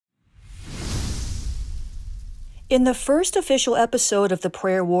In the first official episode of the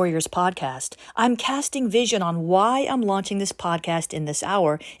Prayer Warriors podcast, I'm casting vision on why I'm launching this podcast in this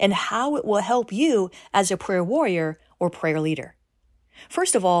hour and how it will help you as a prayer warrior or prayer leader.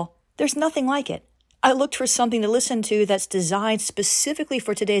 First of all, there's nothing like it. I looked for something to listen to that's designed specifically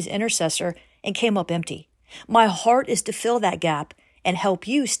for today's intercessor and came up empty. My heart is to fill that gap and help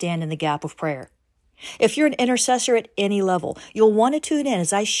you stand in the gap of prayer. If you're an intercessor at any level, you'll want to tune in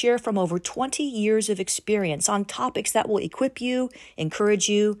as I share from over 20 years of experience on topics that will equip you, encourage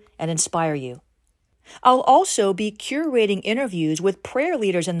you, and inspire you. I'll also be curating interviews with prayer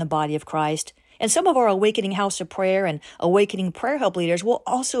leaders in the body of Christ, and some of our Awakening House of Prayer and Awakening Prayer Hub leaders will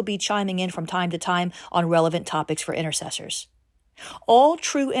also be chiming in from time to time on relevant topics for intercessors. All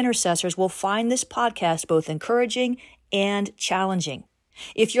true intercessors will find this podcast both encouraging and challenging.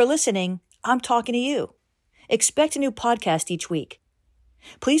 If you're listening, I'm talking to you. Expect a new podcast each week.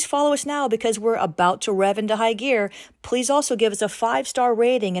 Please follow us now because we're about to rev into high gear. Please also give us a 5-star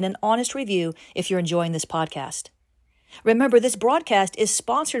rating and an honest review if you're enjoying this podcast. Remember, this broadcast is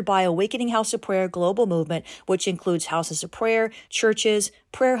sponsored by Awakening House of Prayer Global Movement, which includes houses of prayer, churches,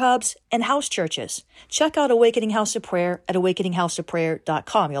 prayer hubs, and house churches. Check out Awakening House of Prayer at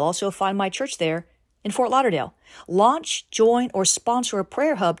awakeninghouseofprayer.com. You'll also find my church there in Fort Lauderdale. Launch, join, or sponsor a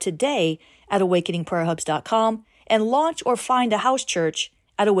prayer hub today at awakeningprayerhubs.com and launch or find a house church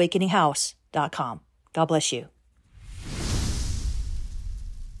at awakeninghouse.com. God bless you.